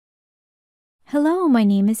Hello, my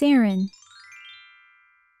name is Erin.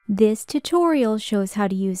 This tutorial shows how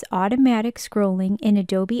to use automatic scrolling in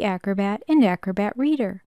Adobe Acrobat and Acrobat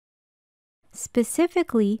Reader.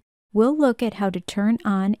 Specifically, we'll look at how to turn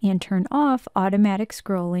on and turn off automatic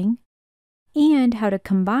scrolling and how to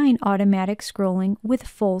combine automatic scrolling with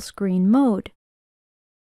full screen mode.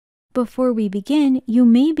 Before we begin, you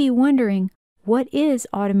may be wondering, what is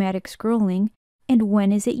automatic scrolling and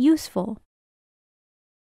when is it useful?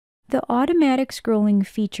 The automatic scrolling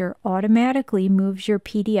feature automatically moves your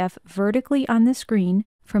PDF vertically on the screen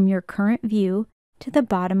from your current view to the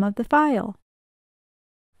bottom of the file.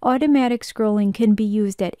 Automatic scrolling can be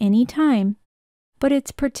used at any time, but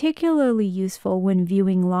it's particularly useful when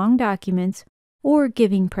viewing long documents or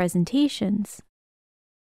giving presentations.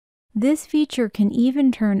 This feature can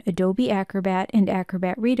even turn Adobe Acrobat and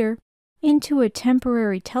Acrobat Reader into a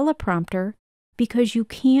temporary teleprompter because you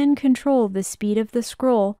can control the speed of the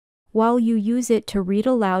scroll while you use it to read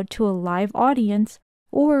aloud to a live audience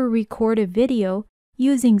or record a video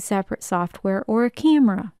using separate software or a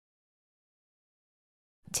camera.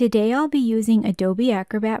 Today I'll be using Adobe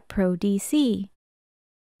Acrobat Pro DC.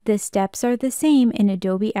 The steps are the same in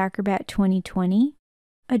Adobe Acrobat 2020,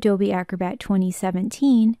 Adobe Acrobat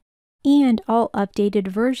 2017, and all updated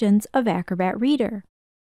versions of Acrobat Reader.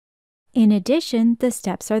 In addition, the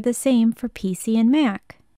steps are the same for PC and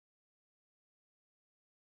Mac.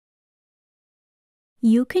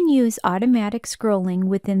 You can use automatic scrolling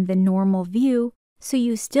within the normal view so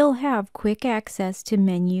you still have quick access to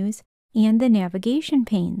menus and the navigation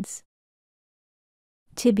panes.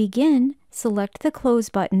 To begin, select the Close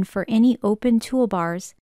button for any open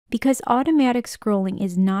toolbars because automatic scrolling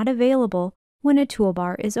is not available when a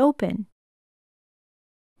toolbar is open.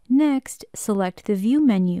 Next, select the View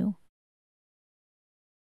menu,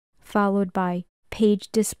 followed by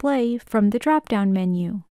Page Display from the drop-down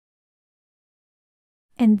menu,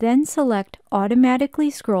 and then select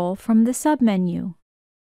Automatically Scroll from the submenu.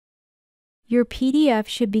 Your PDF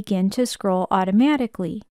should begin to scroll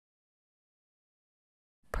automatically.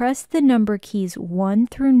 Press the number keys 1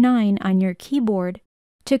 through 9 on your keyboard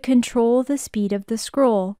to control the speed of the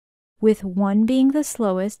scroll, with 1 being the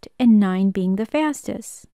slowest and 9 being the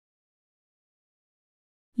fastest.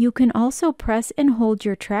 You can also press and hold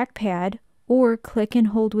your trackpad or click and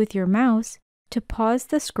hold with your mouse to pause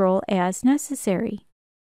the scroll as necessary.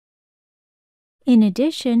 In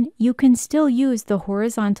addition, you can still use the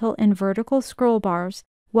horizontal and vertical scroll bars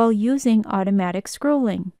while using automatic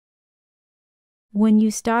scrolling. When you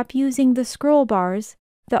stop using the scroll bars,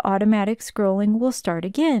 the automatic scrolling will start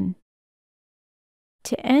again.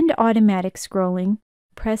 To end automatic scrolling,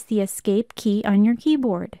 press the Escape key on your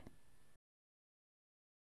keyboard.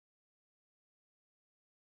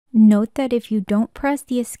 Note that if you don't press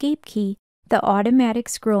the Escape key, the automatic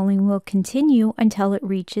scrolling will continue until it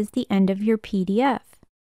reaches the end of your PDF.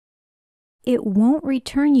 It won't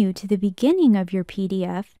return you to the beginning of your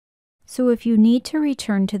PDF, so if you need to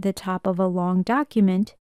return to the top of a long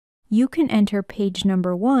document, you can enter page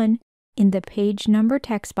number 1 in the page number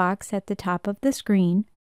text box at the top of the screen,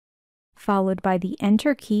 followed by the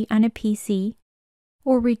Enter key on a PC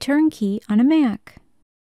or Return key on a Mac.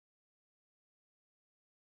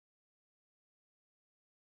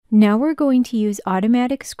 Now we're going to use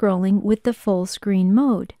automatic scrolling with the full screen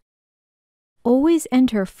mode. Always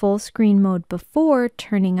enter full screen mode before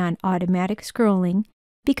turning on automatic scrolling,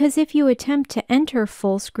 because if you attempt to enter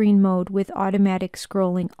full screen mode with automatic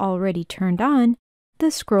scrolling already turned on, the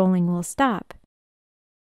scrolling will stop.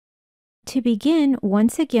 To begin,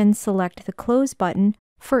 once again select the Close button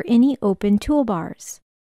for any open toolbars,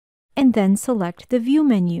 and then select the View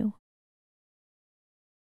menu.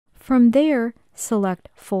 From there, select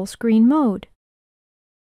Full Screen Mode.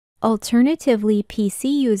 Alternatively, PC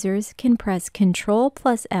users can press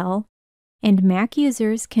Ctrl+L and Mac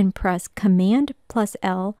users can press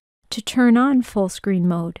Command+L to turn on full screen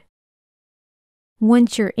mode.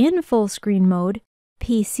 Once you're in full screen mode,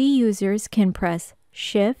 PC users can press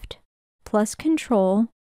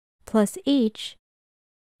Shift+Control+H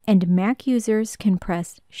and Mac users can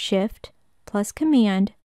press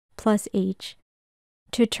Shift+Command+H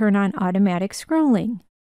to turn on automatic scrolling.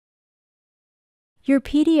 Your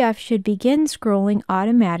PDF should begin scrolling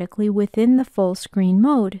automatically within the full screen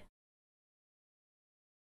mode.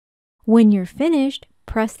 When you're finished,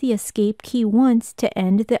 press the Escape key once to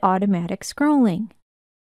end the automatic scrolling,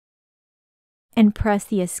 and press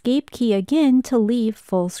the Escape key again to leave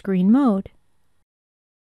full screen mode.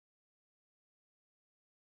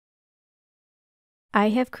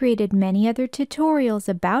 I have created many other tutorials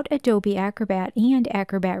about Adobe Acrobat and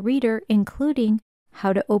Acrobat Reader, including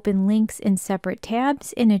how to open links in separate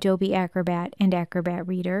tabs in Adobe Acrobat and Acrobat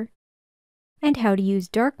Reader, and how to use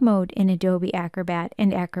dark mode in Adobe Acrobat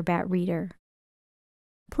and Acrobat Reader.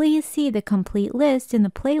 Please see the complete list in the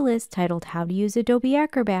playlist titled How to Use Adobe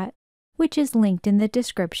Acrobat, which is linked in the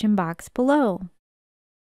description box below.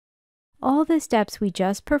 All the steps we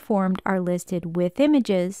just performed are listed with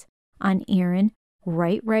images on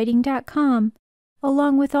ErinWriteWriting.com,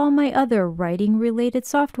 along with all my other writing-related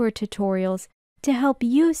software tutorials to help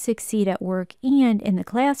you succeed at work and in the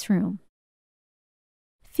classroom.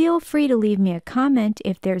 Feel free to leave me a comment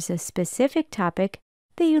if there's a specific topic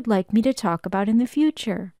that you'd like me to talk about in the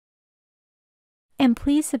future. And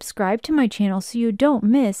please subscribe to my channel so you don't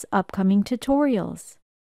miss upcoming tutorials.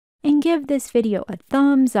 And give this video a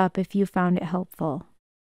thumbs up if you found it helpful.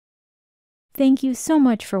 Thank you so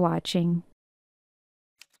much for watching.